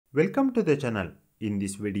Welcome to the channel. In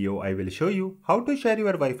this video, I will show you how to share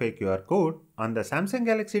your Wi-Fi QR code on the Samsung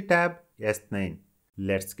Galaxy Tab S9.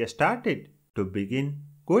 Let's get started. To begin,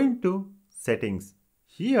 go into Settings.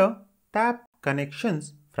 Here, tap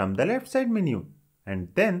Connections from the left side menu and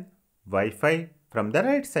then Wi-Fi from the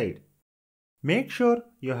right side. Make sure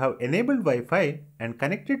you have enabled Wi-Fi and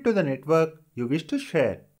connected to the network you wish to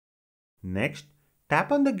share. Next,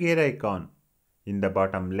 tap on the gear icon. In the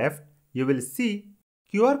bottom left, you will see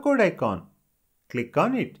QR code icon. Click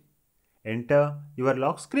on it. Enter your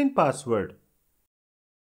lock screen password.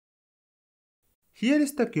 Here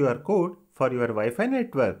is the QR code for your Wi-Fi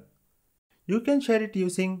network. You can share it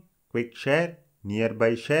using Quick Share,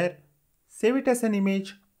 Nearby Share, save it as an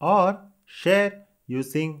image, or share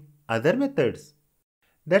using other methods.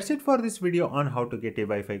 That's it for this video on how to get a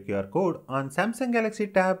Wi-Fi QR code on Samsung Galaxy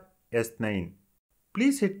Tab S9.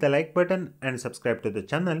 Please hit the like button and subscribe to the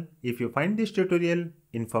channel if you find this tutorial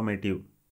informative.